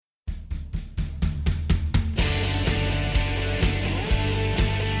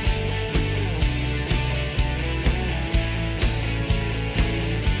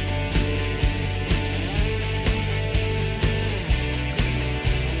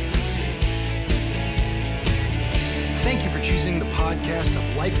choosing the podcast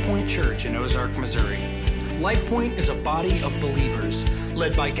of Life Point Church in Ozark, Missouri. Life Point is a body of believers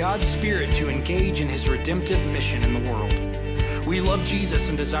led by God's Spirit to engage in His redemptive mission in the world. We love Jesus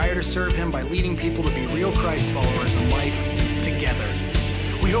and desire to serve Him by leading people to be real Christ followers in life together.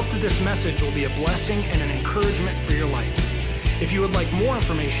 We hope that this message will be a blessing and an encouragement for your life. If you would like more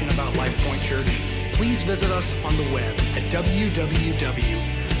information about Life Point Church, please visit us on the web at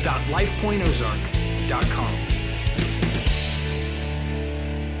www.lifepointozark.com.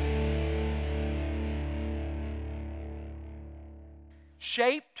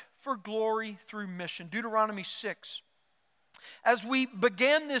 Shaped for glory through mission. Deuteronomy 6. As we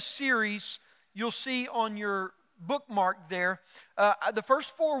began this series, you'll see on your bookmark there, the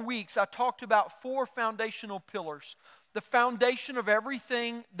first 4 weeks I talked about 4 foundational pillars. The foundation of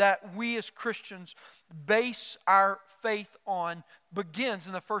everything that we as Christians base our faith on begins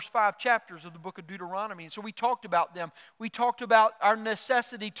in the first 5 chapters of the book of Deuteronomy. And so we talked about them. We talked about our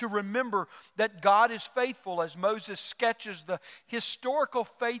necessity to remember that God is faithful as Moses sketches the historical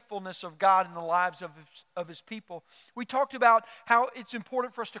faithfulness of God in the lives of His people. We talked about how it's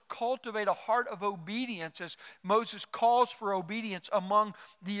important for us to cultivate a heart of obedience as Moses calls for obedience among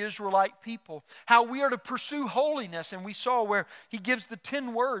the Israelite people. How we are to pursue holiness, and we saw where He gives the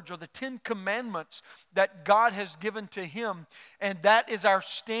 10 words or the 10 commandments that God has given to Him, and that is our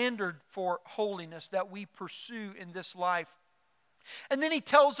standard for holiness that we pursue in this life. And then He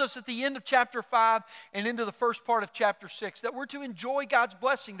tells us at the end of chapter 5 and into the first part of chapter 6 that we're to enjoy God's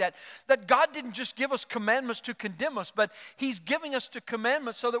blessing, that God didn't just give us commandments to condemn us, but He's giving us the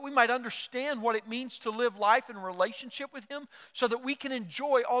commandments so that we might understand what it means to live life in relationship with Him, so that we can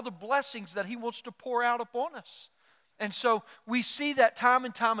enjoy all the blessings that He wants to pour out upon us. And so we see that time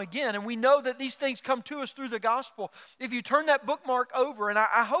and time again, and we know that these things come to us through the gospel. If you turn that bookmark over, and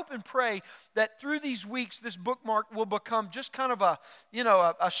I hope and pray that through these weeks, this bookmark will become just kind of a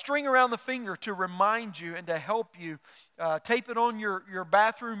string around the finger to remind you and to help you. Tape it on your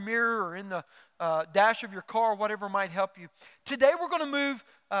bathroom mirror or in the dash of your car, whatever might help you. Today we're going to move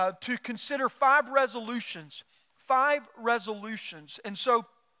to consider 5 resolutions. 5 resolutions. And so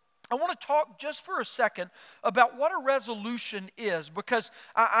I want to talk just for a second about what a resolution is, because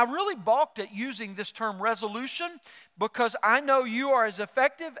I really balked at using this term resolution, because I know you are as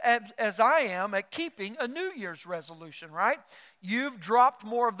effective as I am at keeping a New Year's resolution, right? You've dropped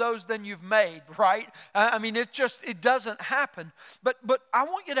more of those than you've made, right? I mean, it doesn't happen. But I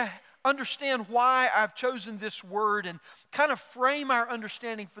want you to understand why I've chosen this word and kind of frame our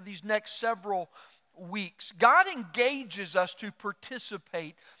understanding for these next several weeks. God engages us to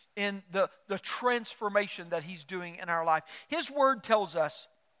participate in the transformation that He's doing in our life. His word tells us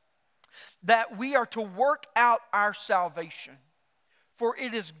that we are to work out our salvation, for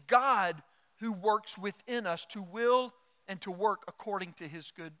it is God who works within us to will and to work according to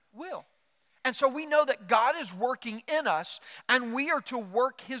His good will. And so we know that God is working in us, and we are to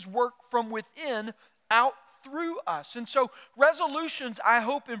work His work from within out through us. And so resolutions, I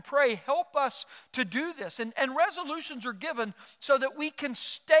hope and pray, help us to do this. And resolutions are given so that we can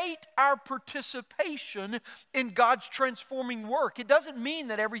state our participation in God's transforming work. It doesn't mean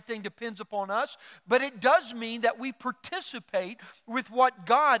that everything depends upon us, but it does mean that we participate with what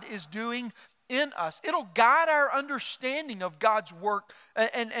God is doing in us. It'll guide our understanding of God's work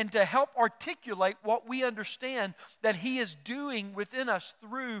and to help articulate what we understand that He is doing within us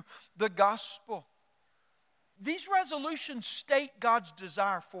through the gospel. These resolutions state God's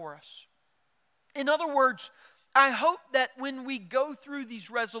desire for us. In other words, I hope that when we go through these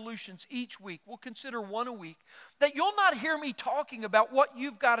resolutions each week, we'll consider one a week, that you'll not hear me talking about what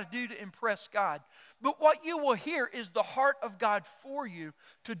you've got to do to impress God, but what you will hear is the heart of God for you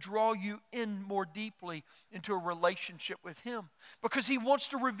to draw you in more deeply into a relationship with Him, because He wants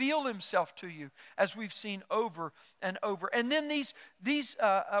to reveal Himself to you, as we've seen over and over. And then these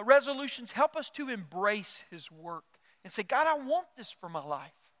resolutions help us to embrace His work and say, God, I want this for my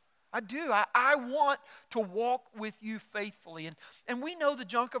life. I do. I want to walk with you faithfully. And we know the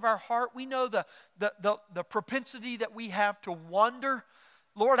junk of our heart. We know the propensity that we have to wander.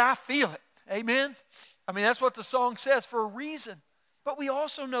 Lord, I feel it. Amen? I mean, that's what the song says for a reason. But we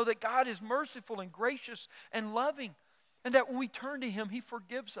also know that God is merciful and gracious and loving, and that when we turn to Him, He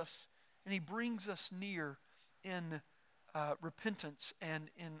forgives us and He brings us near in repentance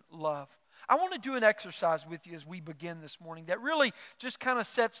and in love. I want to do an exercise with you as we begin this morning that really just kind of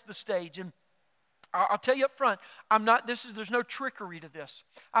sets the stage. And I'll tell you up front, there's no trickery to this.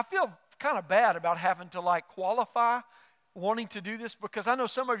 I feel kind of bad about having to qualify wanting to do this, because I know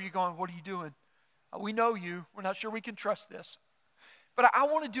some of you going, what are you doing? We know you. We're not sure we can trust this. But I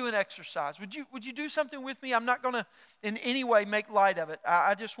want to do an exercise. Would you do something with me? I'm not going to in any way make light of it.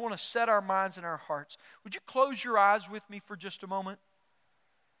 I just want to set our minds and our hearts. Would you close your eyes with me for just a moment?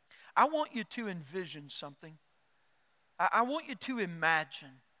 I want you to envision something. I want you to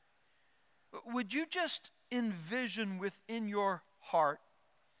imagine. Would you just envision within your heart,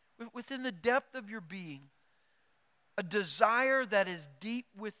 within the depth of your being, a desire that is deep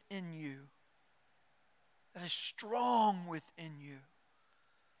within you, that is strong within you,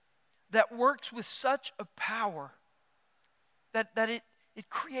 that works with such a power that it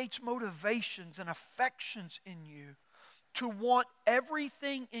creates motivations and affections in you to want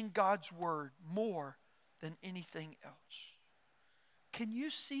everything in God's Word more than anything else? Can you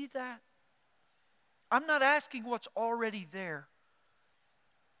see that? I'm not asking what's already there.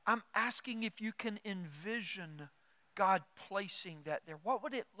 I'm asking if you can envision God placing that there. What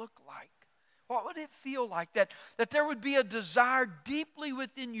would it look like? What would it feel like? That there would be a desire deeply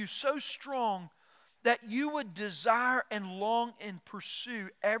within you so strong that you would desire and long and pursue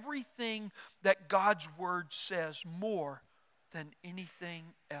everything that God's Word says more than anything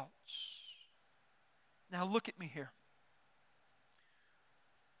else. Now look at me here.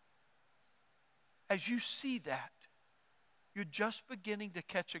 As you see that, you're just beginning to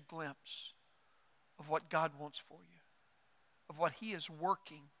catch a glimpse of what God wants for you, of what He is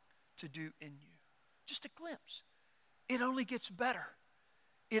working to do in you. Just a glimpse. It only gets better.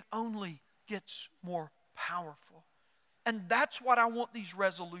 It only gets more powerful. And that's what I want these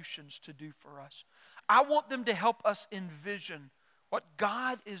resolutions to do for us. I want them to help us envision what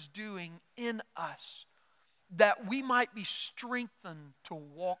God is doing in us, that we might be strengthened to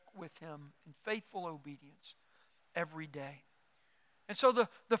walk with Him in faithful obedience every day. And so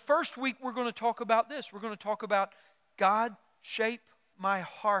the first week we're going to talk about this. We're going to talk about God, shape my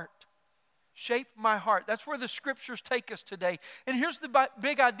heart. Shape my heart. That's where the Scriptures take us today. And here's the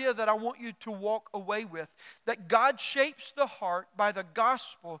big idea that I want you to walk away with. That God shapes the heart by the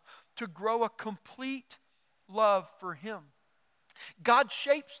gospel to grow a complete love for Him. God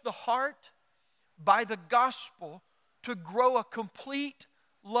shapes the heart by the gospel to grow a complete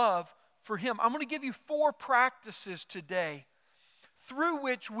love for Him. I'm going to give you 4 practices today through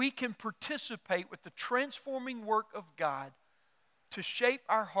which we can participate with the transforming work of God to shape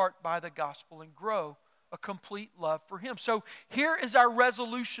our heart by the gospel and grow a complete love for Him. So here is our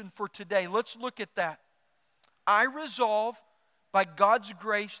resolution for today. Let's look at that. I resolve, by God's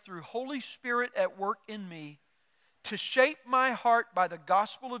grace through Holy Spirit at work in me, to shape my heart by the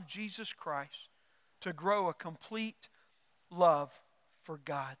gospel of Jesus Christ to grow a complete love for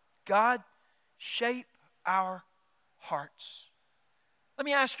God. God, shape our hearts. Let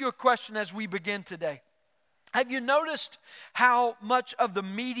me ask you a question as we begin today. Have you noticed how much of the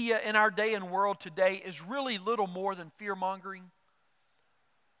media in our day and world today is really little more than fear-mongering?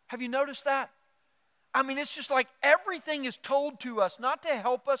 Have you noticed that? I mean, it's just like everything is told to us, not to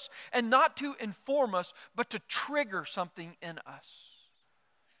help us and not to inform us, but to trigger something in us.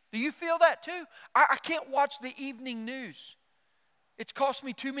 Do you feel that too? I can't watch the evening news. It's cost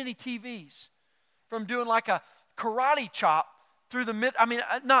me too many TVs from doing like a karate chop through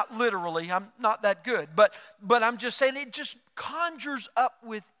the not literally, I'm not that good, but I'm just saying it just conjures up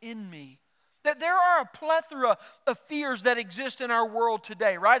within me that there are a plethora of fears that exist in our world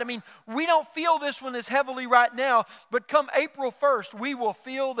today, right? I mean, we don't feel this one as heavily right now, but come April 1st, we will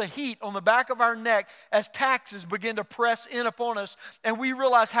feel the heat on the back of our neck as taxes begin to press in upon us, and we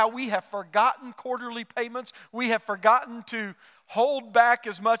realize how we have forgotten quarterly payments. We have forgotten to hold back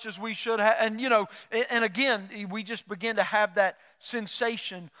as much as we should have. And again, we just begin to have that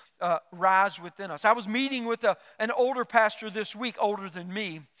sensation rise within us. I was meeting with an older pastor this week, older than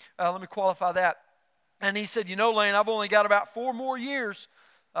me. Let me qualify that. And he said, Lane, I've only got about 4 more years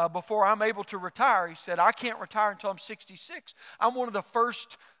before I'm able to retire. He said, I can't retire until I'm 66. I'm one of the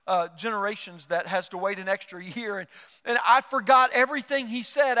first generations that has to wait an extra year. And I forgot everything he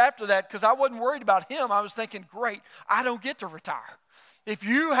said after that because I wasn't worried about him. I was thinking, great, I don't get to retire. If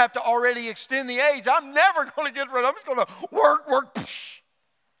you have to already extend the age, I'm never going to get rid of it. I'm just going to work,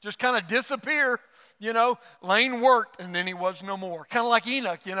 just kind of disappear. Lane worked and then he was no more. Kind of like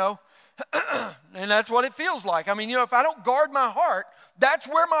Enoch, And that's what it feels like. I mean, if I don't guard my heart, that's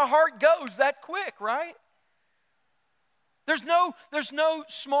where my heart goes that quick, right? There's no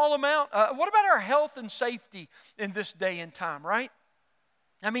small amount. What about our health and safety in this day and time, right?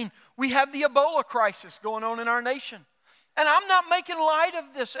 I mean, we have the Ebola crisis going on in our nation. And I'm not making light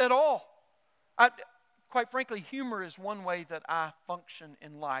of this at all. Quite frankly, humor is one way that I function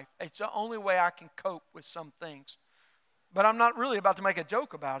in life. It's the only way I can cope with some things. But I'm not really about to make a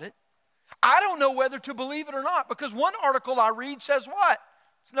joke about it. I don't know whether to believe it or not, because one article I read says what?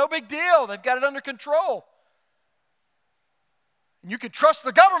 It's no big deal. They've got it under control. And you can trust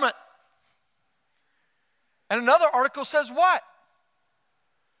the government. And another article says what?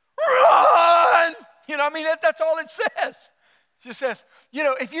 Run! You know, I mean, that's all it says. It just says, you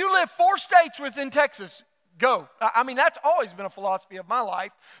know, if you live 4 states within Texas, go. I mean, that's always been a philosophy of my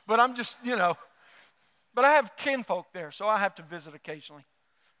life, but I'm just, you know, but I have kinfolk there, so I have to visit occasionally.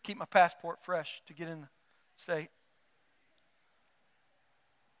 Keep my passport fresh to get in the state.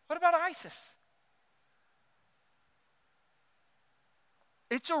 What about ISIS?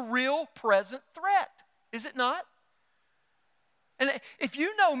 It's a real present threat, is it not? And if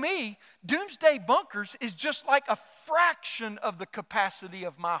you know me, doomsday bunkers is just like a fraction of the capacity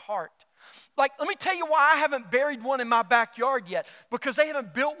of my heart. Like, let me tell you why I haven't buried one in my backyard yet. Because they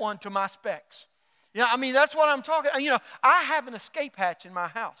haven't built one to my specs. You know, I mean, that's what I'm talking. You know, I have an escape hatch in my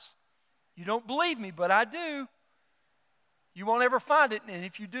house. You don't believe me, but I do. You won't ever find it, and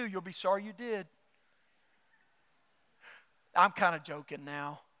if you do, you'll be sorry you did. I'm kind of joking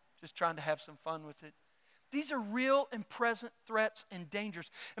now, just trying to have some fun with it. These are real and present threats and dangers.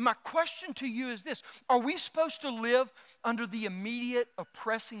 And my question to you is this: are we supposed to live under the immediate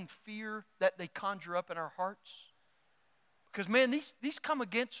oppressing fear that they conjure up in our hearts? Because, man, these come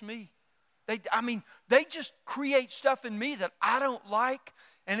against me. They just create stuff in me that I don't like,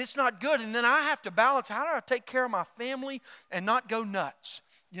 and it's not good. And then I have to balance, how do I take care of my family and not go nuts?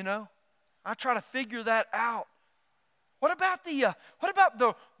 You know? I try to figure that out. What about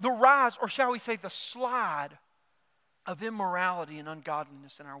the rise, or shall we say the slide, of immorality and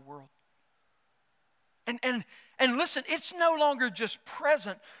ungodliness in our world? And listen, it's no longer just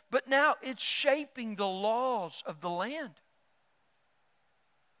present, but now it's shaping the laws of the land.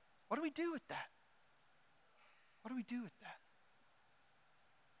 What do we do with that? What do we do with that?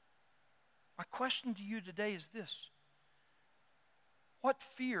 My question to you today is this: what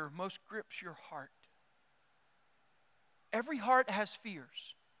fear most grips your heart? Every heart has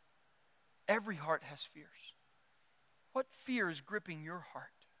fears. Every heart has fears. What fear is gripping your heart?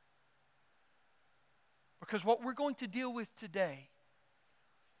 Because what we're going to deal with today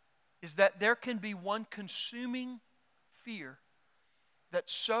is that there can be one consuming fear that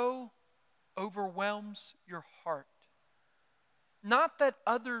so overwhelms your heart. Not that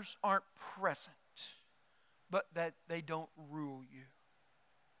others aren't present, but that they don't rule you.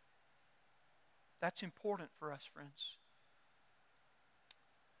 That's important for us, friends.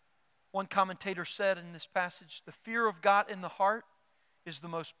 One commentator said in this passage, the fear of God in the heart is the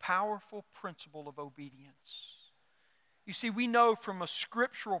most powerful principle of obedience. You see, we know from a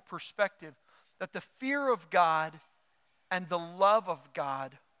scriptural perspective that the fear of God and the love of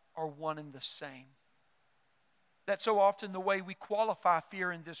God are one and the same. That so often the way we qualify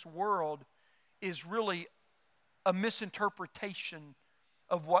fear in this world is really a misinterpretation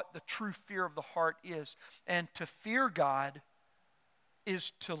of what the true fear of the heart is. And to fear God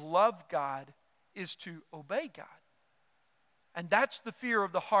is to love God, is to obey God. And that's the fear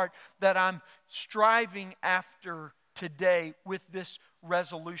of the heart that I'm striving after today with this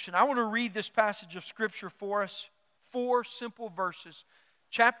resolution. I want to read this passage of Scripture for us. 4 simple verses.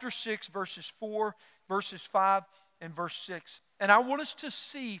 Chapter 6, verses 4, verses 5, and verse 6. And I want us to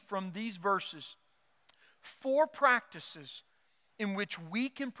see from these verses 4 practices in which we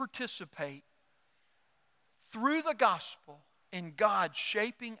can participate through the gospel in God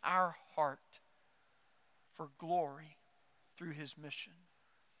shaping our heart for glory through His mission.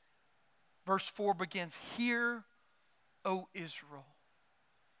 Verse 4 begins, "Hear, O Israel,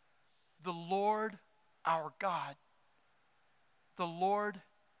 the Lord our God, the Lord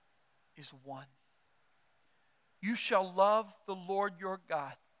is one. You shall love the Lord your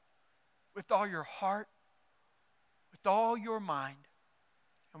God with all your heart, with all your mind,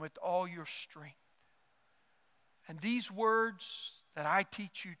 and with all your strength. And these words that I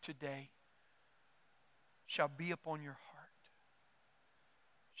teach you today shall be upon your heart."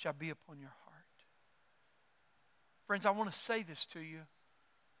 Shall be upon your heart. Friends, I want to say this to you,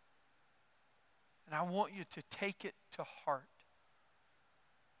 and I want you to take it to heart.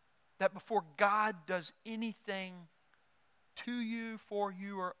 That before God does anything to you, for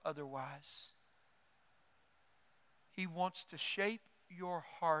you, or otherwise, He wants to shape your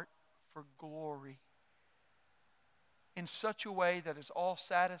heart for glory in such a way that is all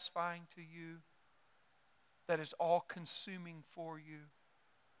satisfying to you, that is all consuming for you,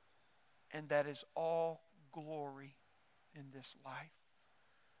 and that is all glory in this life.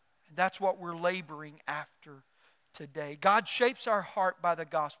 And that's what we're laboring after today. God shapes our heart by the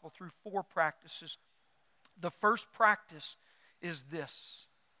gospel through 4 practices. The first practice is this: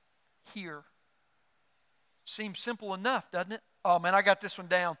 hear. Seems simple enough, doesn't it? Oh man, I got this one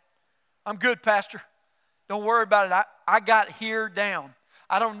down. I'm good, Pastor. Don't worry about it. I got hear down.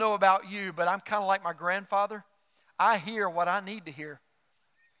 I don't know about you, but I'm kind of like my grandfather. I hear what I need to hear.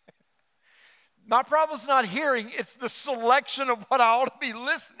 My problem's not hearing, it's the selection of what I ought to be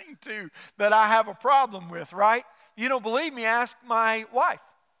listening to that I have a problem with, right? You don't believe me, ask my wife.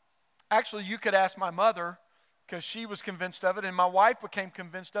 Actually, you could ask my mother because she was convinced of it, and my wife became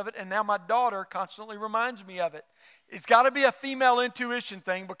convinced of it, and now my daughter constantly reminds me of it. It's got to be a female intuition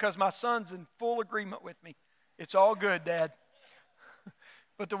thing because my son's in full agreement with me. It's all good, Dad.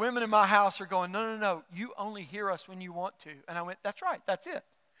 But the women in my house are going, no, you only hear us when you want to. And I went, that's right, that's it.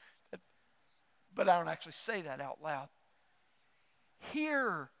 But I don't actually say that out loud.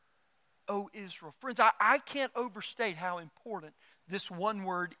 Hear, O Israel. Friends, I can't overstate how important this one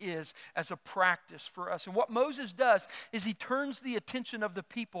word is as a practice for us. And what Moses does is he turns the attention of the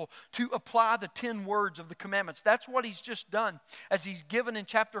people to apply the 10 words of the commandments. That's what he's just done as he's given in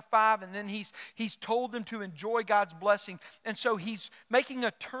chapter 5, and then he's told them to enjoy God's blessing. And so he's making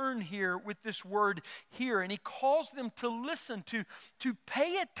a turn here with this word here, and he calls them to listen, to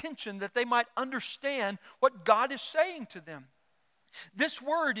pay attention that they might understand what God is saying to them. This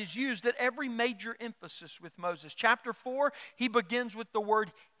word is used at every major emphasis with Moses. Chapter 4, he begins with the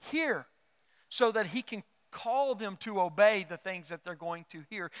word hear, so that he can call them to obey the things that they're going to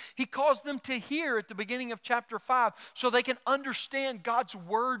hear. He calls them to hear at the beginning of chapter 5 so they can understand God's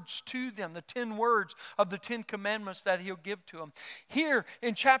words to them, the 10 words of the 10 commandments that he'll give to them. Here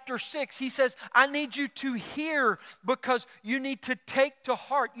in chapter 6, he says, I need you to hear because you need to take to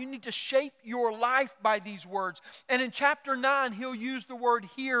heart. You need to shape your life by these words. And in chapter 9, he'll use the word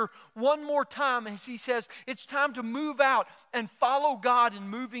hear one more time as he says, it's time to move out and follow God in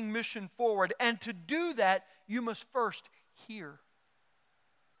moving mission forward. And to do that, you must first hear.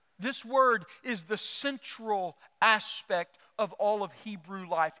 This word is the central aspect of all of Hebrew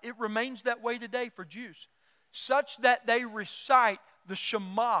life. It remains that way today for Jews, such that they recite the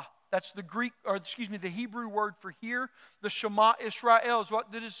Shema. That's the Hebrew word for hear. The Shema Israel is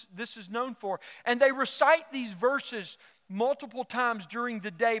what this is known for. And they recite these verses multiple times during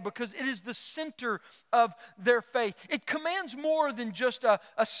the day because it is the center of their faith. It commands more than just a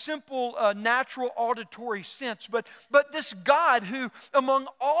simple natural auditory sense, but this God who, among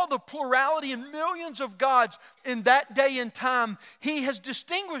all the plurality and millions of gods in that day and time, he has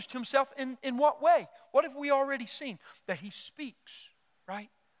distinguished himself in what way? What have we already seen? That he speaks, right?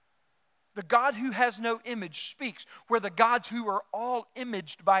 The God who has no image speaks, where the gods who are all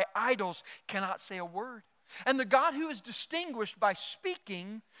imaged by idols cannot say a word. And the God who is distinguished by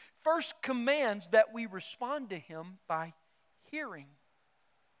speaking first commands that we respond to him by hearing.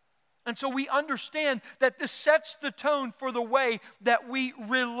 And so we understand that this sets the tone for the way that we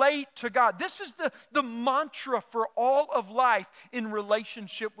relate to God. This is the mantra for all of life in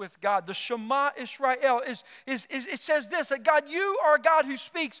relationship with God. The Shema Israel it says this, that God, you are a God who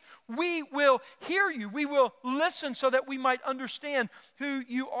speaks. We will hear you. We will listen so that we might understand who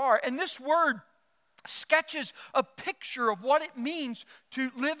you are. And this word sketches a picture of what it means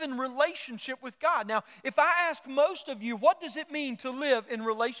to live in relationship with God. Now, if I ask most of you, what does it mean to live in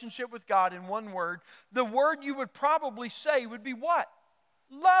relationship with God in one word, the word you would probably say would be what?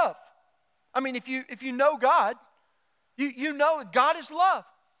 Love. I mean, if you know God, you know that God is love.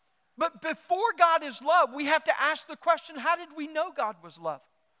 But before God is love, we have to ask the question, how did we know God was love?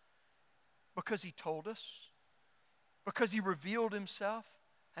 Because he told us, because he revealed himself.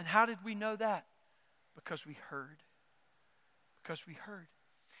 And how did we know that? Because we heard. Because we heard.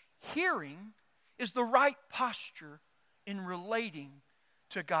 Hearing is the right posture in relating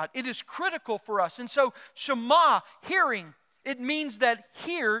to God. It is critical for us. And so Shema, hearing, it means that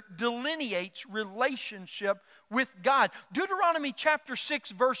hear delineates relationship with God. Deuteronomy chapter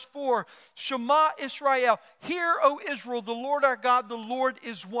 6 verse 4, Shema Israel, hear, O Israel, the Lord our God, the Lord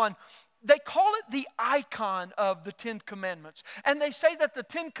is one. They call it the icon of the 10 Commandments. And they say that the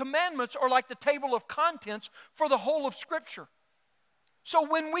 10 Commandments are like the table of contents for the whole of Scripture. So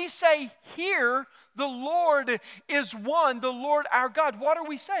when we say here, the Lord is one, the Lord our God, what are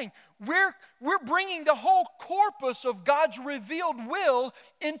we saying? We're bringing the whole corpus of God's revealed will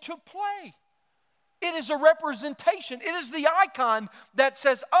into play. It is a representation. It is the icon that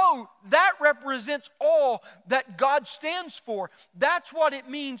says, oh, that represents all that God stands for. That's what it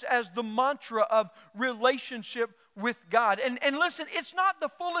means as the mantra of relationship with God. And listen, it's not the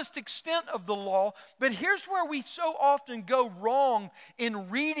fullest extent of the law, but here's where we so often go wrong in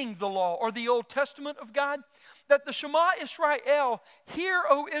reading the law or the Old Testament of God, that the Shema Israel, hear,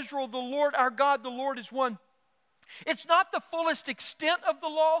 O Israel, the Lord our God, the Lord is one. It's not the fullest extent of the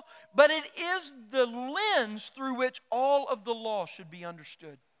law, but it is the lens through which all of the law should be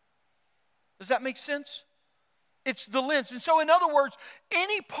understood. Does that make sense? It's the lens. And so, in other words,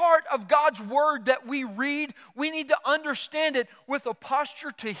 any part of God's Word that we read, we need to understand it with a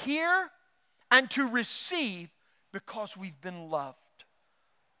posture to hear and to receive because we've been loved.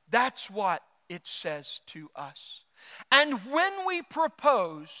 That's what it says to us. And when we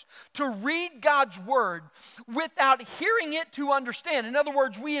propose to read God's Word without hearing it to understand, in other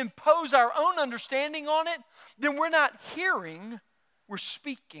words, we impose our own understanding on it, then we're not hearing, we're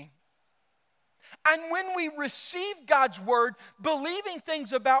speaking. And when we receive God's Word, believing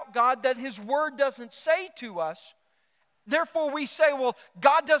things about God that His Word doesn't say to us, therefore we say, well,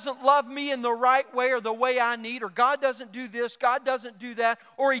 God doesn't love me in the right way or the way I need, or God doesn't do this, God doesn't do that,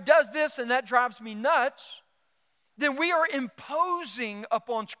 or He does this and that drives me nuts, then we are imposing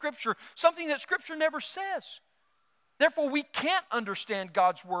upon Scripture something that Scripture never says. Therefore, we can't understand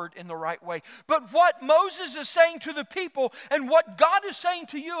God's Word in the right way. But what Moses is saying to the people and what God is saying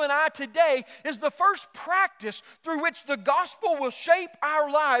to you and I today is the first practice through which the gospel will shape our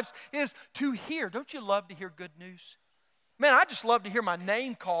lives is to hear. Don't you love to hear good news? Man, I just love to hear my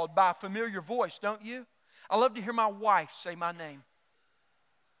name called by a familiar voice, don't you? I love to hear my wife say my name.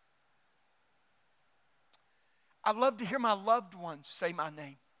 I love to hear my loved ones say my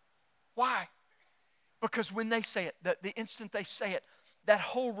name. Why? Because when they say it, the instant they say it, that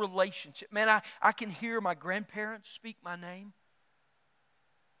whole relationship. Man, I can hear my grandparents speak my name.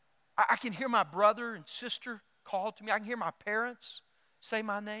 I can hear my brother and sister call to me. I can hear my parents say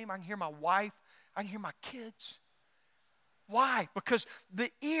my name. I can hear my wife. I can hear my kids. Why? Because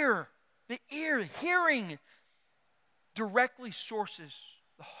the ear, hearing directly sources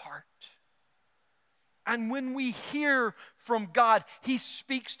the heart. And when we hear from God, He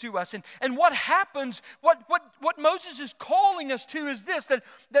speaks to us. And what happens, what Moses is calling us to is this, that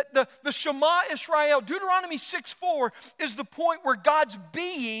the Shema Israel, Deuteronomy 6:4, is the point where God's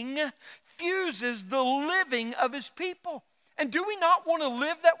being fuses the living of His people. And do we not want to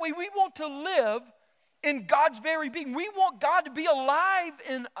live that way? We want to live in God's very being. We want God to be alive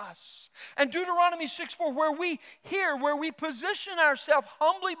in us. And Deuteronomy 6:4, where we hear, where we position ourselves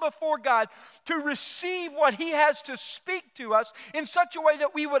humbly before God to receive what He has to speak to us in such a way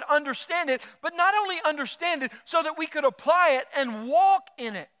that we would understand it, but not only understand it, so that we could apply it and walk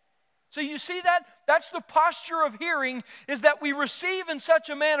in it. So you see that? That's the posture of hearing, is that we receive in such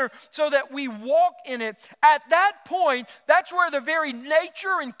a manner so that we walk in it. At that point, that's where the very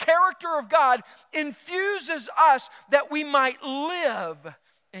nature and character of God infuses us that we might live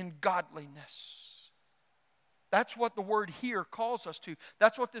in godliness. That's what the word hear calls us to.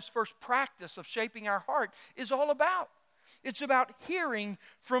 That's what this first practice of shaping our heart is all about. It's about hearing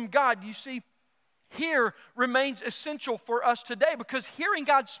from God. You see, hear remains essential for us today because hearing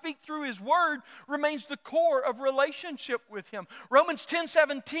God speak through His Word remains the core of relationship with Him. Romans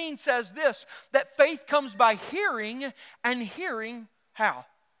 10:17 says this, that faith comes by hearing, and hearing how?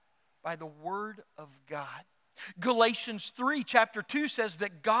 By the Word of God. Galatians 3, chapter 2 says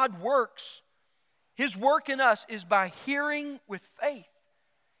that God works. His work in us is by hearing with faith.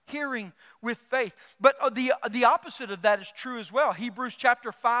 Hearing with faith. But the opposite of that is true as well. Hebrews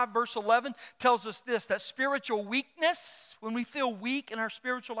chapter 5 verse 11 tells us this, that spiritual weakness, when we feel weak in our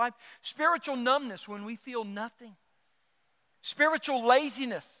spiritual life, spiritual numbness, when we feel nothing, spiritual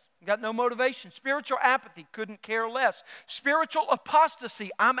laziness, got no motivation, spiritual apathy, couldn't care less, spiritual apostasy,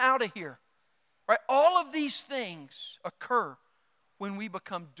 I'm out of here. Right? All of these things occur when we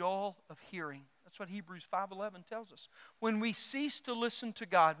become dull of hearing. That's what Hebrews 5:11 tells us. When we cease to listen to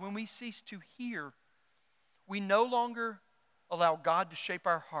God, when we cease to hear, we no longer allow God to shape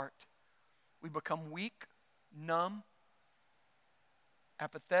our heart. We become weak, numb,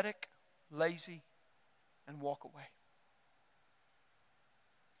 apathetic, lazy, and walk away.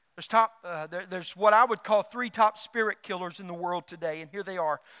 There's what I would call 3 top spirit killers in the world today, and here they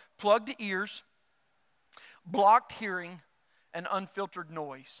are. Plugged ears, blocked hearing, and unfiltered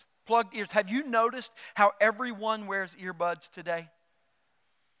noise. Plugged ears. Have you noticed how everyone wears earbuds today?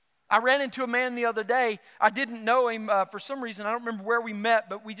 I ran into a man the other day. I didn't know him for some reason. I don't remember where we met,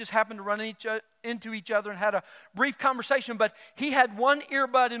 but we just happened to run into each other and had a brief conversation. But he had one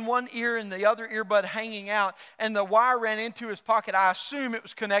earbud in one ear and the other earbud hanging out, and the wire ran into his pocket. I assume it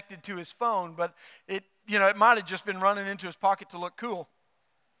was connected to his phone, but it might have just been running into his pocket to look cool.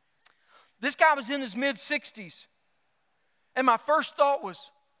 This guy was in his mid-60s, and my first thought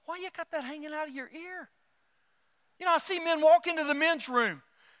was, why you got that hanging out of your ear? I see men walk into the men's room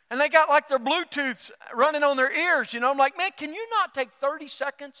and they got like their Bluetooth running on their ears. I'm like, man, can you not take 30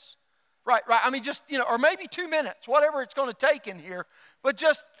 seconds Right. I mean, just, or maybe 2 minutes, whatever it's going to take in here. But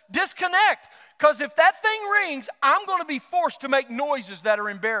just disconnect. Because if that thing rings, I'm going to be forced to make noises that are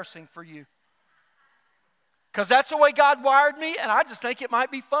embarrassing for you. Because that's the way God wired me, and I just think it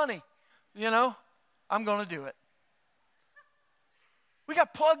might be funny. I'm going to do it. We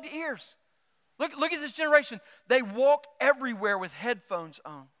got plugged ears. Look at this generation. They walk everywhere with headphones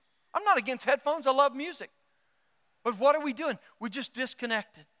on. I'm not against headphones. I love music. But what are we doing? We're just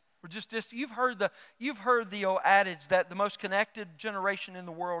disconnected. You've heard the old adage that the most connected generation in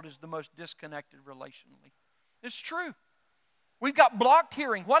the world is the most disconnected relationally. It's true. We've got blocked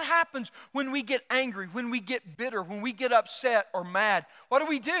hearing. What happens when we get angry, when we get bitter, when we get upset or mad? What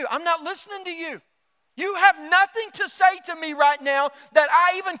do? I'm not listening to you. You have nothing to say to me right now that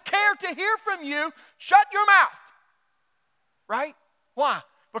I even care to hear from you. Shut your mouth. Right? Why?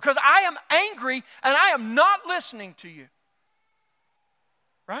 Because I am angry and I am not listening to you.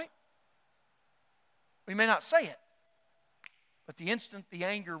 Right? We may not say it, but the instant the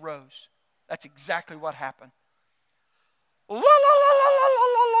anger rose, that's exactly what happened. La, la, la, la, la,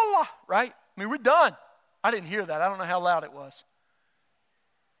 la, la, la, right? I mean, we're done. I didn't hear that. I don't know how loud it was.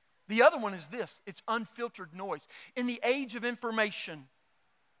 The other one is this. It's unfiltered noise. In the age of information,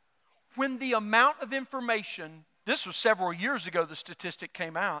 when the amount of information, this was several years ago the statistic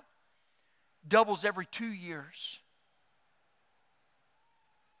came out, doubles every 2 years.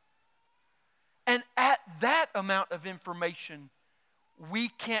 And at that amount of information, we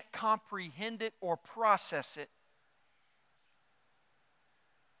can't comprehend it or process it.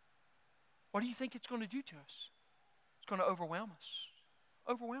 What do you think it's going to do to us? It's going to overwhelm us.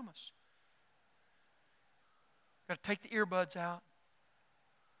 Overwhelm us. We've got to take the earbuds out.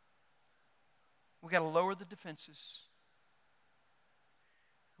 We've got to lower the defenses.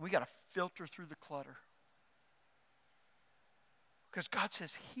 We've got to filter through the clutter. Because God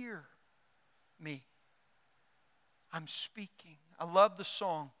says, hear me. I'm speaking. I love the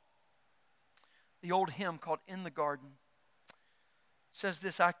song, the old hymn called In the Garden. It says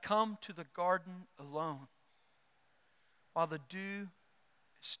this, I come to the garden alone while the dew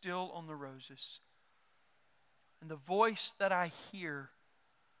is still on the roses. And the voice that I hear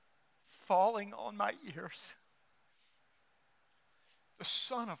falling on my ears, the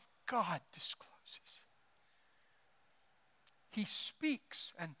Son of God discloses. He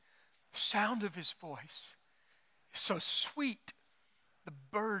speaks, and the sound of his voice is so sweet, the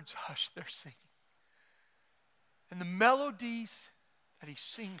birds hush their singing. And the melodies that he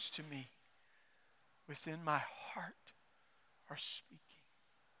sings to me within my heart are speaking.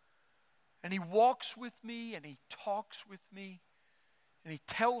 And he walks with me, and he talks with me, and he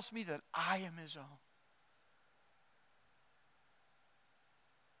tells me that I am his own.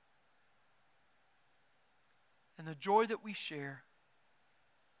 And the joy that we share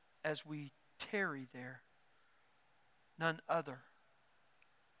as we tarry there, none other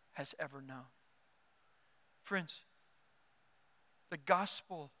has ever known. Friends, the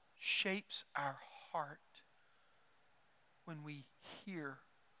gospel shapes our heart when we hear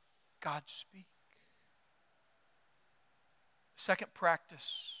God speak. Second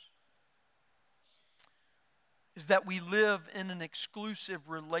practice is that we live in an exclusive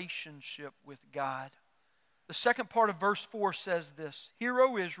relationship with God. The second part of verse 4 says this, Hear,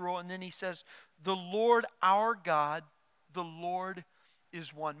 O Israel, and then he says, the Lord our God, the Lord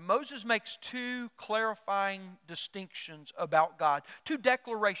is one. Moses makes two clarifying distinctions about God, two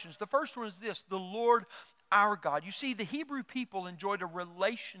declarations. The first one is this, the Lord our God. You see, the Hebrew people enjoyed a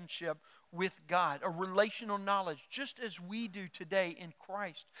relationship with God, a relational knowledge, just as we do today in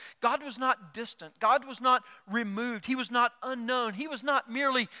Christ. God was not distant. God was not removed. He was not unknown. He was not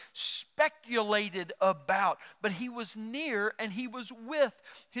merely speculated about, but he was near and he was with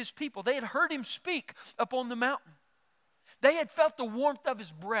his people. They had heard him speak up on the mountain. They had felt the warmth of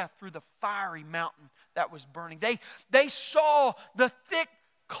his breath through the fiery mountain that was burning. They saw the thick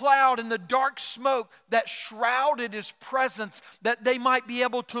cloud and the dark smoke that shrouded his presence, that they might be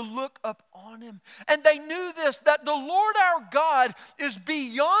able to look up on him. And they knew this, that the Lord our God is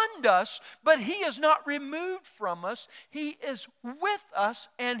beyond us, but he is not removed from us. He is with us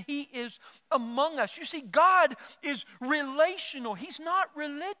and he is among us. You see, God is relational. He's not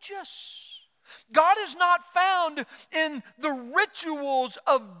religious. God is not found in the rituals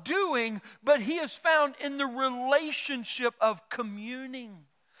of doing, but he is found in the relationship of communing.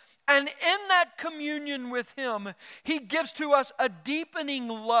 And in that communion with him, he gives to us a deepening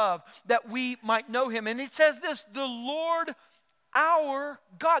love that we might know him. And it says this, the Lord our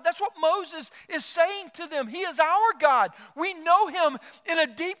God. That's what Moses is saying to them. He is our God. We know him in a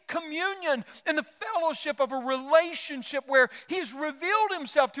deep communion, in the fellowship of a relationship where he has revealed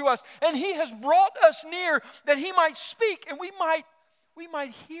himself to us and he has brought us near that he might speak and we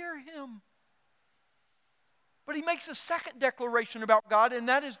might hear him. But he makes a second declaration about God, and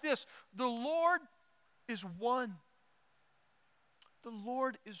that is this: the Lord is one. The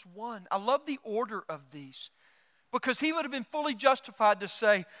Lord is one. I love the order of these, because he would have been fully justified to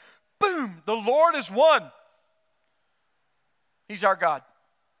say, boom, the Lord is one. He's our God.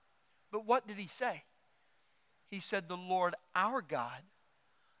 But what did he say? He said, the Lord our God,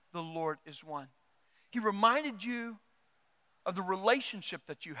 the Lord is one. He reminded you of the relationship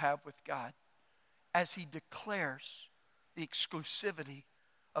that you have with God as he declares the exclusivity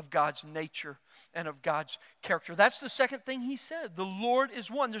of God's nature and of God's character. That's the second thing he said. The Lord is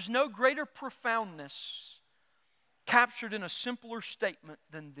one. There's no greater profoundness captured in a simpler statement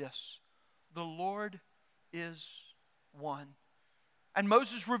than this: the Lord is one. And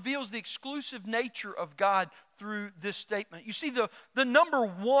Moses reveals the exclusive nature of God through this statement. You see, the number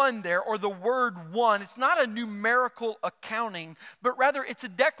one there, or the word one, it's not a numerical accounting, but rather it's a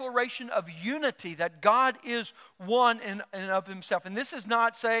declaration of unity, that God is one in and of himself. And this is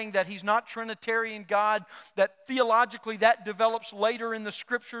not saying that he's not Trinitarian God, that theologically that develops later in the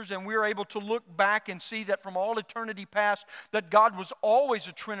Scriptures and we're able to look back and see that from all eternity past that God was always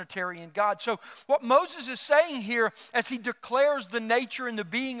a Trinitarian God. So what Moses is saying here as he declares the nature and the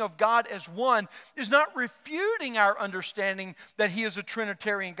being of God as one is not refuting our understanding that he is a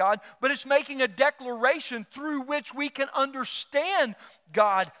Trinitarian God, but it's making a declaration through which we can understand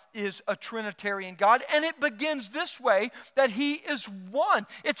God is a Trinitarian God. And it begins this way, that he is one.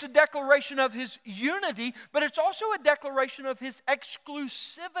 It's a declaration of his unity, but it's also a declaration of his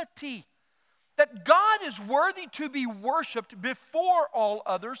exclusivity. That God is worthy to be worshiped before all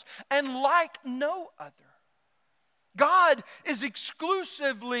others and like no other. God is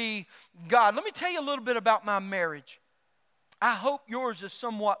exclusively God. Let me tell you a little bit about my marriage. I hope yours is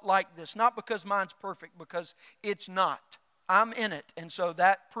somewhat like this. Not because mine's perfect, because it's not. I'm in it, and so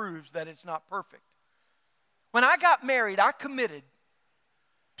that proves that it's not perfect. When I got married, I committed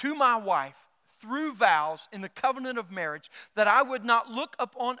to my wife through vows in the covenant of marriage that I would not look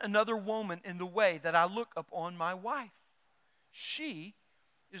upon another woman in the way that I look upon my wife. She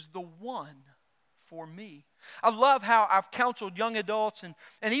is the one for me. I love how I've counseled young adults and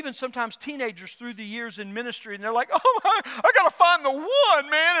even sometimes teenagers through the years in ministry, and they're like, oh my, I got to find the one,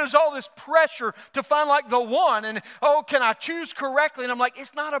 man. There's all this pressure to find like the one, and oh, can I choose correctly? And I'm like,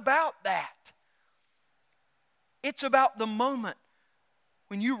 it's not about that. It's about the moment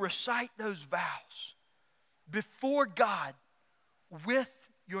when you recite those vows before God with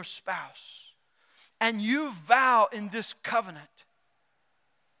your spouse, and you vow in this covenant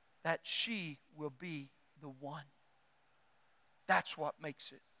that she will be the one. That's what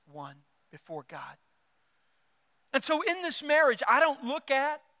makes it one before God. And so in this marriage, I don't look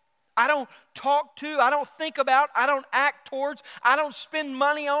at, I don't talk to, I don't think about, I don't act towards, I don't spend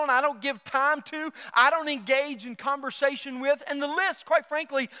money on, I don't give time to, I don't engage in conversation with, and the list, quite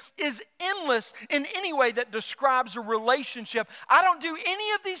frankly, is endless in any way that describes a relationship. I don't do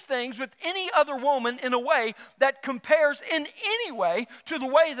any of these things with any other woman in a way that compares in any way to the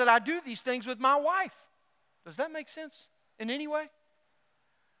way that I do these things with my wife. Does that make sense in any way?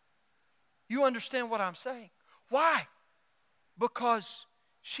 You understand what I'm saying? Why? Because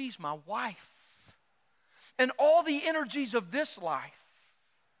she's my wife. And all the energies of this life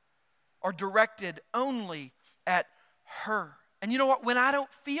are directed only at her. And you know what? When I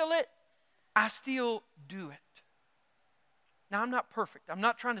don't feel it, I still do it. Now, I'm not perfect. I'm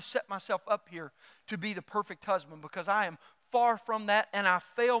not trying to set myself up here to be the perfect husband, because I am far from that, and I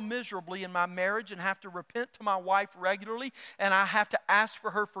fail miserably in my marriage and have to repent to my wife regularly, and I have to ask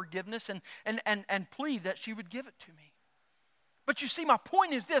for her forgiveness and plead that she would give it to me. But you see, my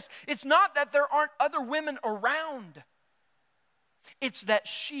point is this: it's not that there aren't other women around. It's that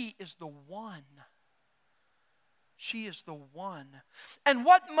she is the one. She is the one. And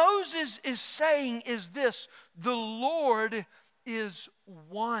what Moses is saying is this: the Lord is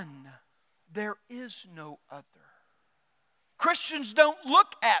one. There is no other. Christians don't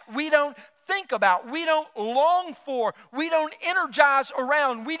look at, we don't think about, we don't long for, we don't energize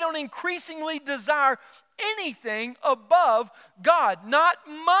around, we don't increasingly desire anything above God. Not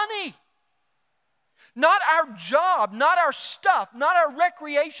money, not our job, not our stuff, not our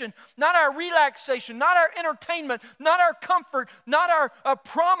recreation, not our relaxation, not our entertainment, not our comfort, not our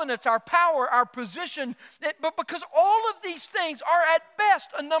prominence, our power, our position, but because all of these things are at best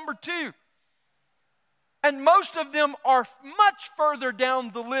a number two. And most of them are much further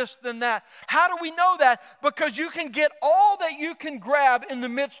down the list than that. How do we know that? Because you can get all that you can grab in the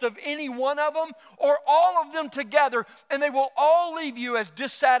midst of any one of them, or all of them together, and they will all leave you as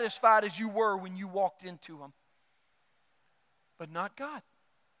dissatisfied as you were when you walked into them. But not God.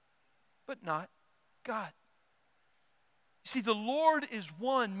 But not God. You see, the Lord is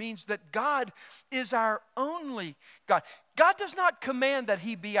one means that God is our only God. God does not command that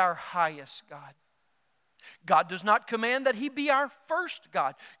He be our highest God. God does not command that He be our first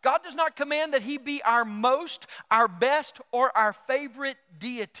God. God does not command that He be our most, our best, or our favorite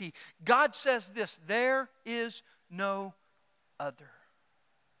deity. God says this: there is no other.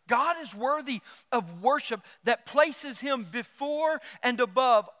 God is worthy of worship that places Him before and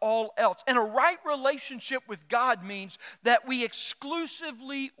above all else. And a right relationship with God means that we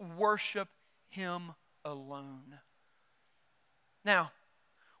exclusively worship Him alone. Now,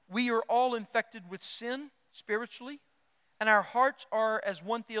 we are all infected with sin spiritually, and our hearts are, as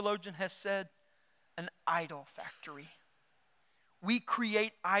one theologian has said, an idol factory. We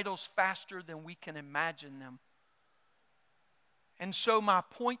create idols faster than we can imagine them. And so my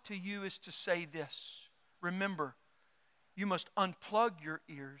point to you is to say this: remember, you must unplug your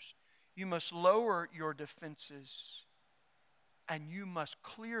ears, you must lower your defenses, and you must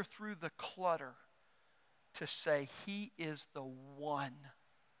clear through the clutter to say, He is the one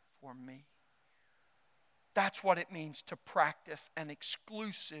for me. That's what it means to practice an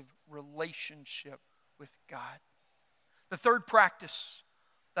exclusive relationship with God. The third practice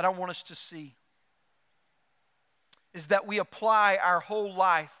that I want us to see is that we apply our whole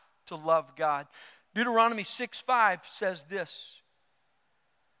life to love God. Deuteronomy 6:5 says this: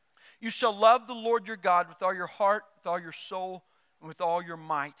 you shall love the Lord your God with all your heart, with all your soul, and with all your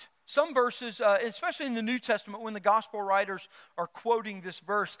might. Some verses, especially in the New Testament, when the gospel writers are quoting this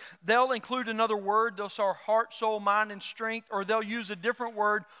verse, they'll include another word. They'll say heart, soul, mind, and strength, or they'll use a different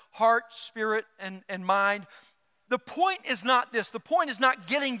word: heart, spirit, and mind. The point is not this. The point is not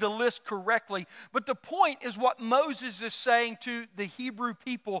getting the list correctly, but the point is what Moses is saying to the Hebrew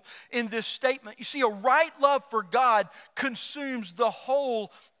people in this statement. You see, a right love for God consumes the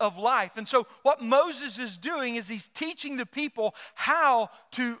whole of life. And so what Moses is doing is he's teaching the people how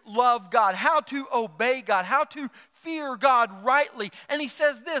to love God, how to obey God, how to fear God rightly. And he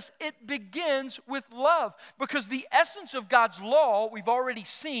says this: it begins with love, because the essence of God's law, we've already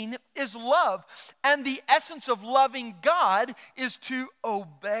seen, is love. And the essence of loving God is to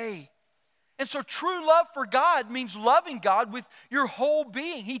obey. And so true love for God means loving God with your whole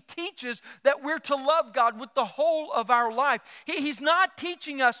being. He teaches that we're to love God with the whole of our life. He's not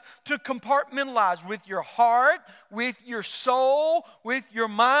teaching us to compartmentalize with your heart, with your soul, with your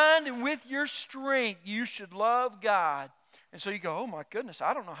mind, and with your strength. You should love God. And so you go, oh my goodness,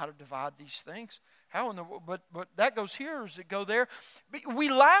 I don't know how to divide these things. How in the world? But that goes here, or does it go there? We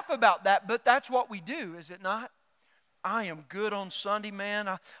laugh about that, but that's what we do, is it not? I am good on Sunday, man.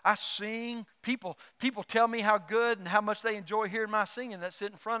 I sing. People tell me how good and how much they enjoy hearing my singing that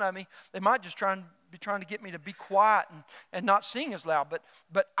sit in front of me. They might just be trying to get me to be quiet and not sing as loud.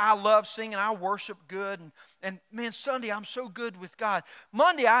 But I love singing. I worship good. And man, Sunday, I'm so good with God.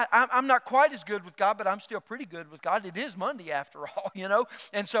 Monday, I'm not quite as good with God, but I'm still pretty good with God. It is Monday after all, you know.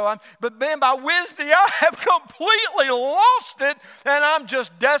 And so but man, by Wednesday, I have completely lost it. And I'm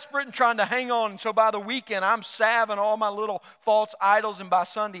just desperate and trying to hang on. And so by the weekend, I'm salving all my little false idols. And by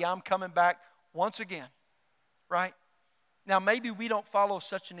Sunday, I'm coming back once again, right? Now, maybe we don't follow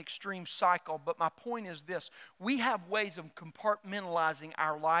such an extreme cycle, but my point is this: we have ways of compartmentalizing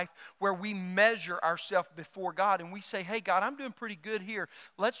our life where we measure ourselves before God and we say, hey, God, I'm doing pretty good here.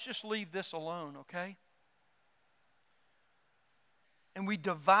 Let's just leave this alone, okay? And we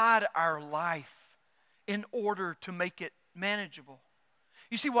divide our life in order to make it manageable.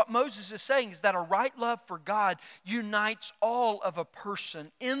 You see, what Moses is saying is that a right love for God unites all of a person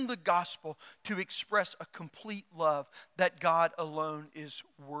in the gospel to express a complete love that God alone is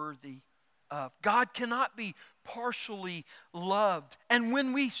worthy of. God cannot be partially loved. And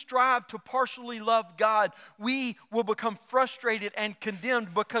when we strive to partially love God, we will become frustrated and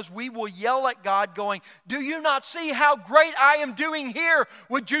condemned, because we will yell at God going, do you not see how great I am doing here?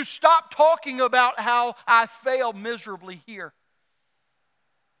 Would you stop talking about how I fail miserably here?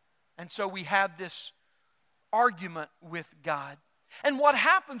 And so we have this argument with God. And what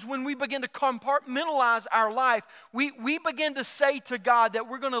happens when we begin to compartmentalize our life, we begin to say to God that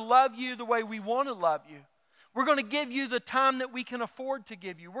we're going to love you the way we want to love you. We're going to give you the time that we can afford to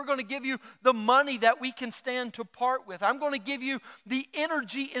give you. We're going to give you the money that we can stand to part with. I'm going to give you the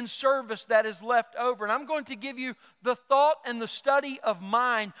energy in service that is left over. And I'm going to give you the thought and the study of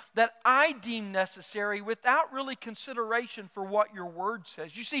mind that I deem necessary without really consideration for what your word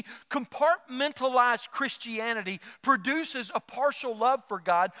says. You see, compartmentalized Christianity produces a partial love for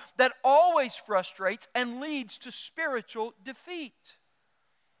God that always frustrates and leads to spiritual defeat.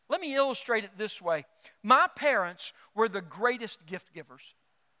 Let me illustrate it this way. My parents were the greatest gift givers.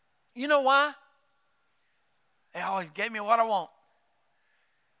 You know why? They always gave me what I want.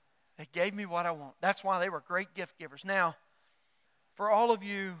 They gave me what I want. That's why they were great gift givers. Now, for all of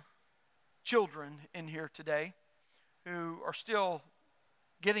you children in here today who are still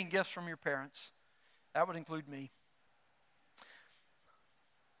getting gifts from your parents, that would include me.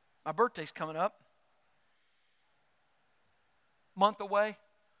 My birthday's coming up. Month away.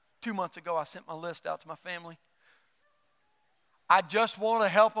 2 months ago, I sent my list out to my family. I just want to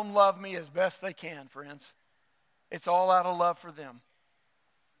help them love me as best they can, friends. It's all out of love for them.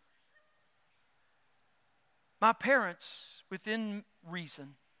 My parents, within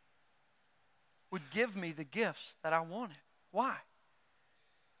reason, would give me the gifts that I wanted. Why?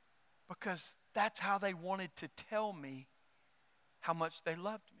 Because that's how they wanted to tell me how much they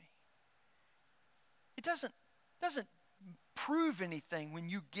loved me. It doesn't prove anything when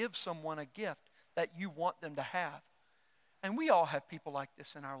you give someone a gift that you want them to have. And we all have people like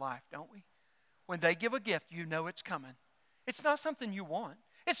this in our life, don't we? When they give a gift, you know it's coming. It's not something you want.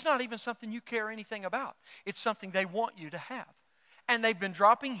 It's not even something you care anything about. It's something they want you to have. And they've been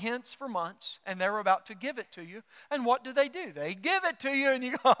dropping hints for months, and they're about to give it to you. And what do? They give it to you, and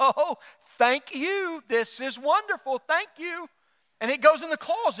you go, oh, thank you. This is wonderful. Thank you. And it goes in the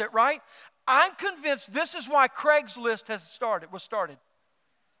closet, right? I'm convinced this is why Craigslist was started.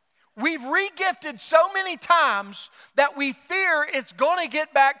 We've re-gifted so many times that we fear it's going to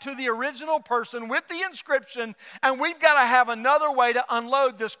get back to the original person with the inscription, and we've got to have another way to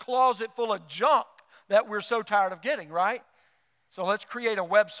unload this closet full of junk that we're so tired of getting, right? So let's create a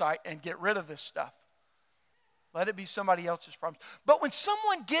website and get rid of this stuff. Let it be somebody else's problem. But when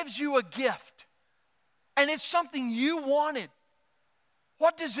someone gives you a gift and it's something you wanted,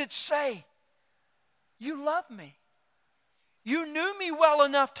 what does it say? You love me. You knew me well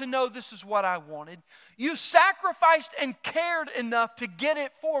enough to know this is what I wanted. You sacrificed and cared enough to get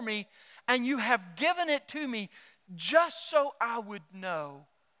it for me, and you have given it to me just so I would know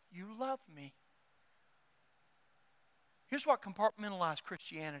you love me. Here's what compartmentalized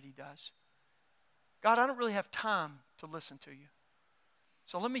Christianity does. God, I don't really have time to listen to you.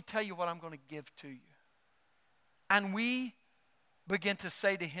 So let me tell you what I'm going to give to you. And we begin to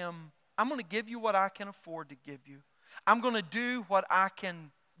say to him, I'm going to give you what I can afford to give you. I'm going to do what I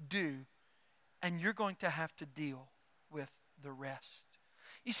can do, and you're going to have to deal with the rest.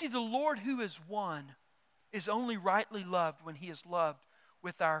 You see, the Lord who is one is only rightly loved when he is loved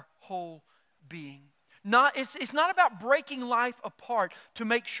with our whole being. It's not about breaking life apart to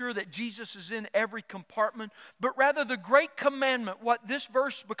make sure that Jesus is in every compartment, but rather the great commandment, what this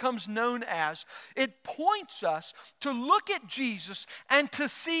verse becomes known as, it points us to look at Jesus and to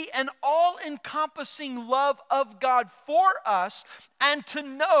see an all-encompassing love of God for us, and to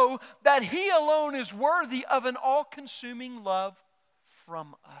know that he alone is worthy of an all-consuming love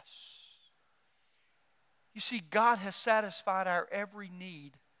from us. You see, God has satisfied our every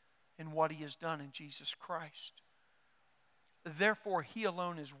need in what he has done in Jesus Christ. Therefore, he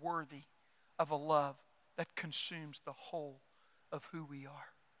alone is worthy of a love that consumes the whole of who we are.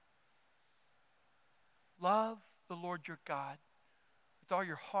 Love the Lord your God with all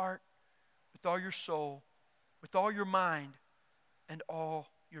your heart, with all your soul, with all your mind, and all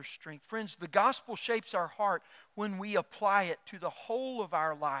your strength. Friends, the gospel shapes our heart when we apply it to the whole of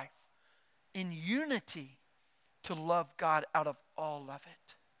our life in unity to love God out of all of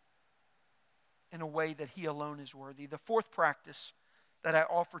it, in a way that he alone is worthy. The fourth practice that I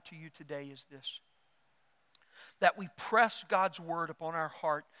offer to you today is this: that we press God's word upon our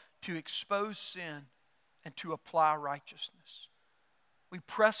heart to expose sin and to apply righteousness. We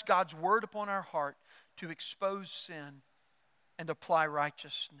press God's word upon our heart to expose sin and apply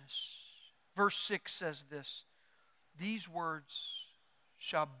righteousness. Verse 6 says this: these words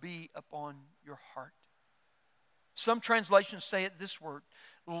shall be upon your heart. Some translations say it this word: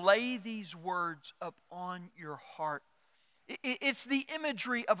 lay these words upon your heart. It's the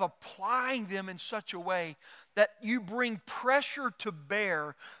imagery of applying them in such a way that you bring pressure to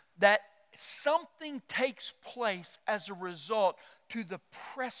bear, that something takes place as a result to the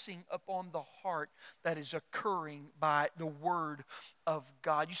pressing upon the heart that is occurring by the Word of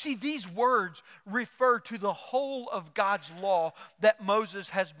God. You see, these words refer to the whole of God's law that Moses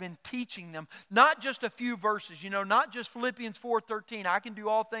has been teaching them. Not just a few verses, not just Philippians 4:13, I can do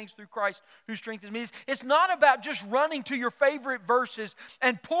all things through Christ who strengthens me. It's not about just running to your favorite verses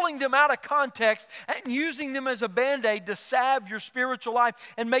and pulling them out of context and using them as a Band-Aid to salve your spiritual life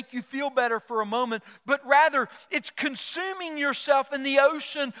and make you feel better for a moment, but rather it's consuming yourself in the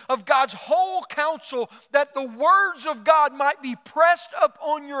ocean of God's whole counsel, that the words of God might be pressed up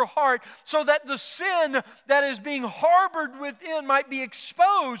on your heart, so that the sin that is being harbored within might be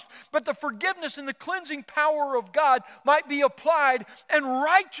exposed, but the forgiveness and the cleansing power of God might be applied and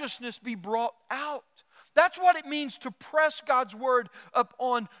righteousness be brought out. That's what it means to press God's word up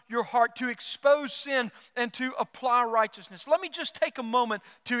on your heart, to expose sin and to apply righteousness. Let me just take a moment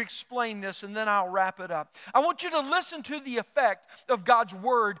to explain this, and then I'll wrap it up. I want you to listen to the effect of God's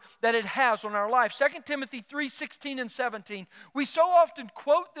word that it has on our life. 2 Timothy 3:16 and 17. We so often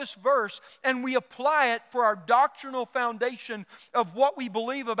quote this verse and we apply it for our doctrinal foundation of what we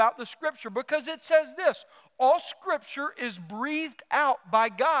believe about the Scripture, because it says this: all Scripture is breathed out by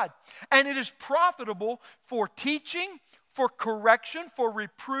God, and it is profitable for teaching, for correction, for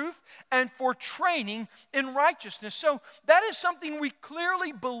reproof, and for training in righteousness. So that is something we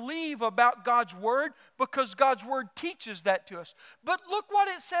clearly believe about God's Word, because God's Word teaches that to us. But look what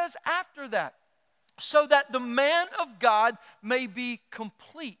it says after that: so that the man of God may be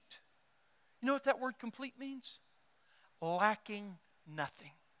complete. You know what that word complete means? Lacking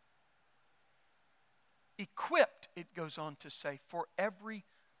nothing. Equipped, it goes on to say, for every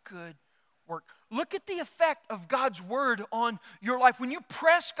good work. Look at the effect of God's word on your life. When you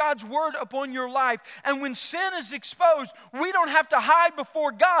press God's word upon your life, and when sin is exposed, we don't have to hide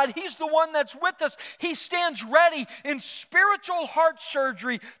before God. He's the one that's with us. He stands ready in spiritual heart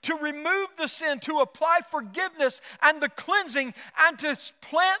surgery to remove the sin, to apply forgiveness and the cleansing, and to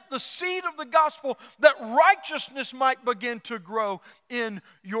plant the seed of the gospel that righteousness might begin to grow in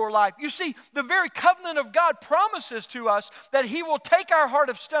your life. You see, the very covenant of God promises to us that He will take our heart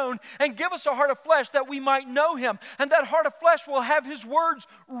of stone and give us a heart of flesh, that we might know Him. And that heart of flesh will have His words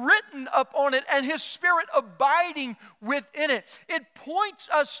written up on it and His Spirit abiding within it. It points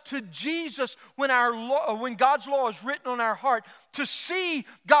us to Jesus when God's law is written on our heart, to see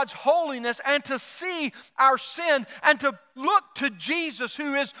God's holiness and to see our sin and to look to Jesus,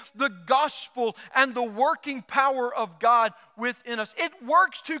 who is the gospel and the working power of God within us. It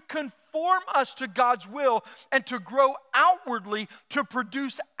works to conform us to God's will and to grow outwardly to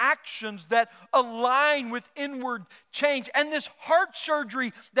produce actions that align with inward change. And this heart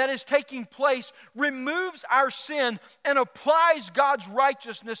surgery that is taking place removes our sin and applies God's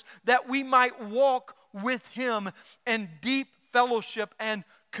righteousness, that we might walk with Him in deep fellowship and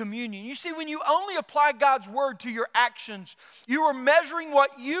communion. You see, when you only apply God's word to your actions, you are measuring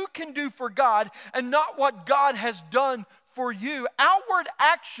what you can do for God and not what God has done for you. Outward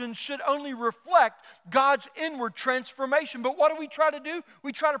actions should only reflect God's inward transformation. But what do we try to do?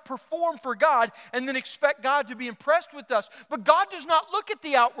 We try to perform for God and then expect God to be impressed with us. But God does not look at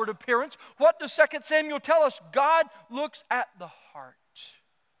the outward appearance. What does 2 Samuel tell us? God looks at the heart.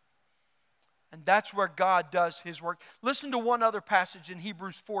 And that's where God does His work. Listen to one other passage in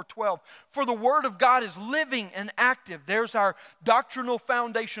Hebrews 4:12. For the Word of God is living and active. There's our doctrinal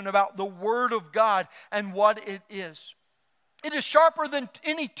foundation about the Word of God and what it is. It is sharper than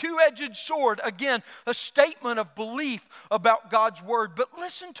any two-edged sword. Again, a statement of belief about God's Word. But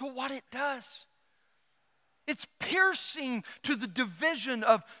listen to what it does. It's piercing to the division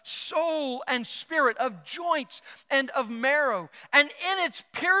of soul and spirit, of joints and of marrow. And in its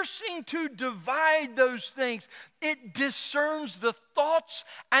piercing to divide those things, it discerns the thoughts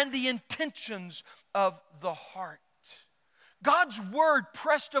and the intentions of the heart. God's word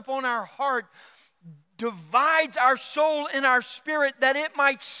pressed upon our heart divides our soul and our spirit, that it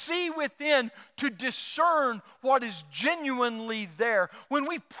might see within to discern what is genuinely there. When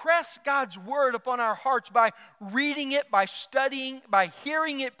we press God's word upon our hearts by reading it, by studying, by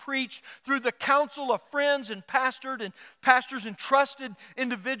hearing it preached through the counsel of friends and pastors and trusted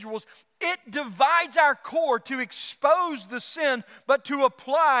individuals, it divides our core to expose the sin, but to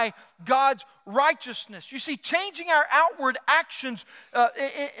apply God's righteousness. You see, changing our outward actions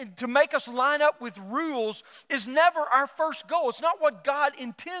to make us line up with rules is never our first goal. It's not what God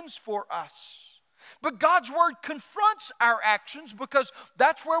intends for us. But God's word confronts our actions because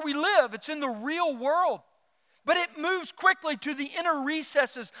that's where we live. It's in the real world. But it moves quickly to the inner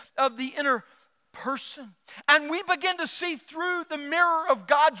recesses of the inner person. And we begin to see through the mirror of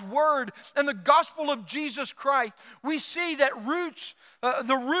God's Word and the gospel of Jesus Christ, we see that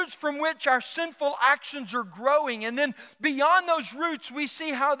the roots from which our sinful actions are growing. And then beyond those roots, we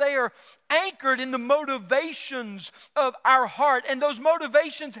see how they are anchored in the motivations of our heart. And those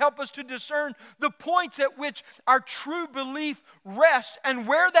motivations help us to discern the points at which our true belief rests. And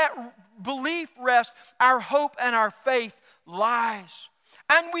where that belief rests, our hope and our faith lies.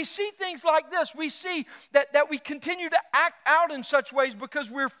 And we see things like this. We see that we continue to act out in such ways because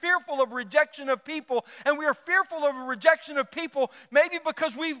we're fearful of rejection of people. And we are fearful of rejection of people maybe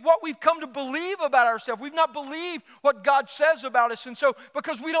because what we've come to believe about ourselves. We've not believed what God says about us. And so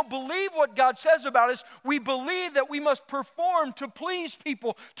because we don't believe what God says about us, we believe that we must perform to please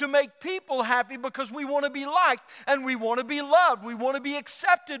people, to make people happy because we want to be liked and we want to be loved. We want to be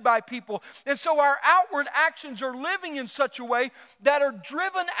accepted by people. And so our outward actions are living in such a way that are driven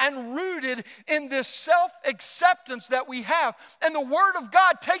and rooted in this self-acceptance that we have. And the Word of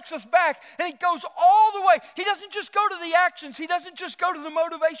God takes us back, and He goes all the way. He doesn't just go to the actions. He doesn't just go to the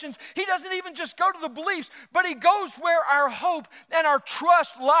motivations. He doesn't even just go to the beliefs, but He goes where our hope and our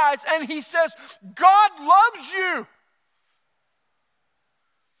trust lies, and He says, God loves you.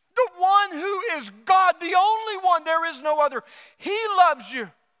 The one who is God, the only one, there is no other. He loves you.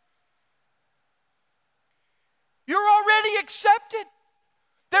 You're already accepted.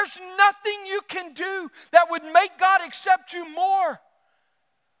 There's nothing you can do that would make God accept you more.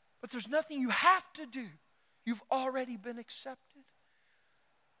 But there's nothing you have to do. You've already been accepted.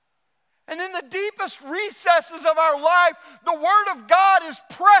 And in the deepest recesses of our life, the Word of God is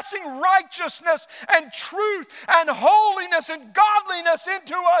pressing righteousness and truth and holiness and godliness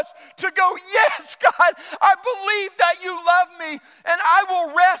into us to go, yes, God, I believe that you love me and I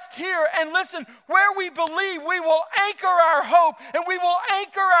will rest here. And listen, where we believe, we will anchor our hope and we will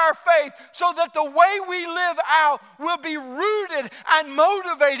anchor our faith so that the way we live out will be rooted and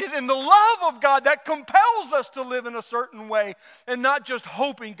motivated in the love of God that compels us to live in a certain way and not just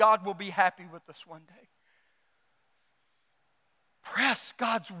hoping God will be happy with us one day. Press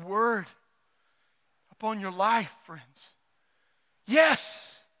God's Word upon your life, friends.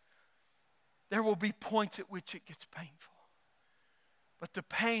 Yes, there will be points at which it gets painful, but the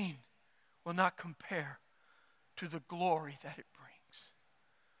pain will not compare to the glory that it brings.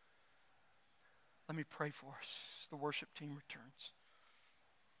 Let me pray for us as the worship team returns.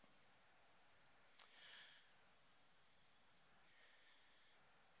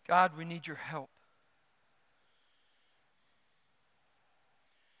 God, we need your help.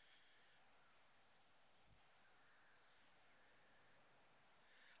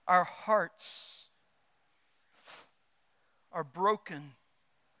 Our hearts are broken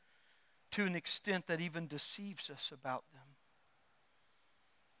to an extent that even deceives us about them.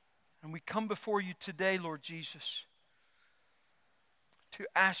 And we come before you today, Lord Jesus, to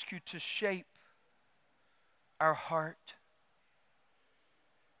ask you to shape our heart.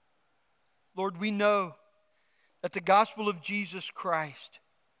 Lord, we know that the gospel of Jesus Christ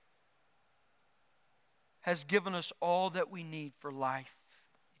has given us all that we need for life,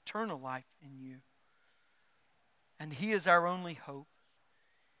 eternal life in you. And He is our only hope.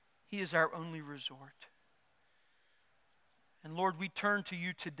 He is our only resort. And Lord, we turn to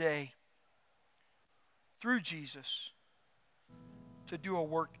you today through Jesus to do a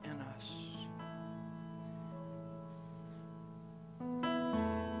work in us.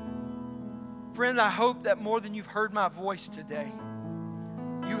 Friend, I hope that more than you've heard my voice today,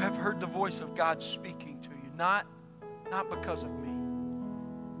 you have heard the voice of God speaking to you. Not because of me,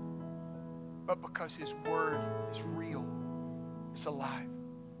 but because His Word is real, it's alive.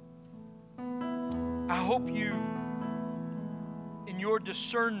 I hope you, in your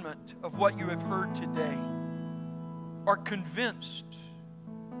discernment of what you have heard today, are convinced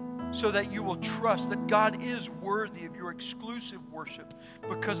so that you will trust that God is worthy of your exclusive worship.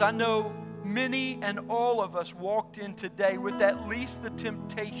 Because I know many and all of us walked in today with at least the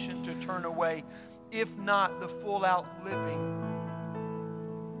temptation to turn away, if not the full-out living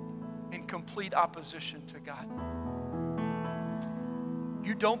in complete opposition to God.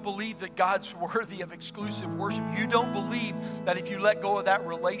 You don't believe that God's worthy of exclusive worship. You don't believe that if you let go of that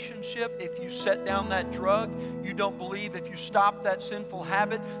relationship, if you set down that drug, you don't believe if you stop that sinful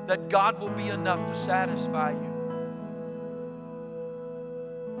habit, that God will be enough to satisfy you.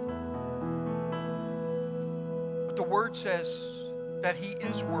 But the Word says that He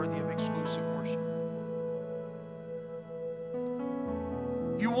is worthy of exclusive worship.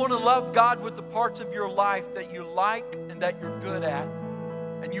 You want to love God with the parts of your life that you like and that you're good at.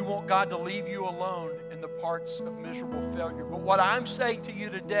 And you want God to leave you alone in in the parts of miserable failure. But what I'm saying to you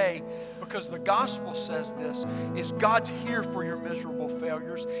today, because the gospel says this, is God's here for your miserable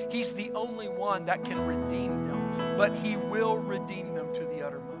failures. He's the only one that can redeem them, but He will redeem them to the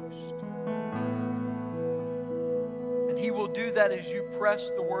uttermost. And He will do that as you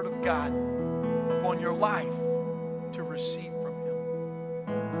press the Word of God upon your life to receive from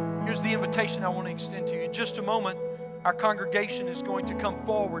Him. Here's the invitation I want to extend to you. In just a moment, our congregation is going to come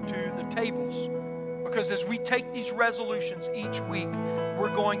forward to the tables, because as we take these resolutions each week,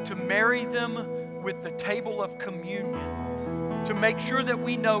 we're going to marry them with the table of communion to make sure that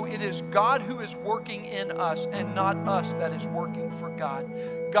we know it is God who is working in us and not us that is working for God.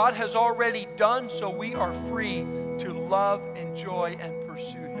 God has already done, so we are free to love, enjoy, and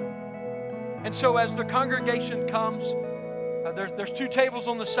pursue Him. And so as the congregation comes, there's two tables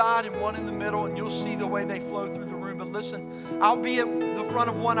on the side and one in the middle, and you'll see the way they flow through the room. But listen, I'll be at the front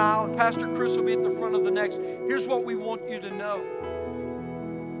of one aisle, and Pastor Chris will be at the front of the next. Here's what we want you to know.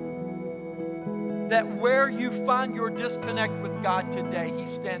 That where you find your disconnect with God today, He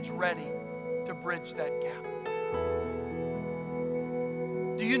stands ready to bridge that gap.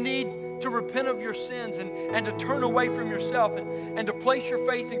 Do you need to repent of your sins and to turn away from yourself and to place your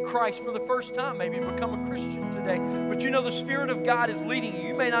faith in Christ for the first time, maybe, and become a Christian today? But you know the Spirit of God is leading you.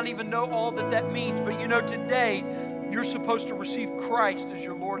 You may not even know all that that means, but you know today you're supposed to receive Christ as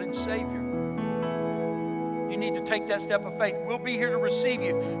your Lord and Savior. You need to take that step of faith. We'll be here to receive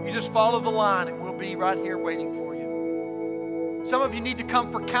you. You just follow the line and we'll be right here waiting for you. Some of you need to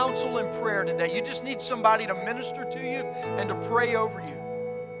come for counsel and prayer today. You just need somebody to minister to you and to pray over you.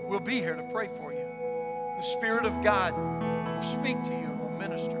 We'll be here to pray for you. The Spirit of God will speak to you and will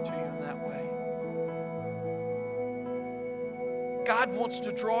minister to you in that way. God wants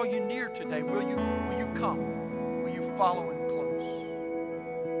to draw you near today. Will you come? Will you follow Him close?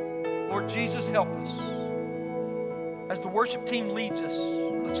 Lord Jesus, help us. As the worship team leads us,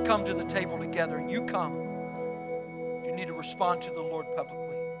 let's come to the table together, and you come if you need to respond to the Lord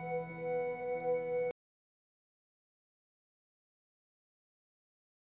publicly.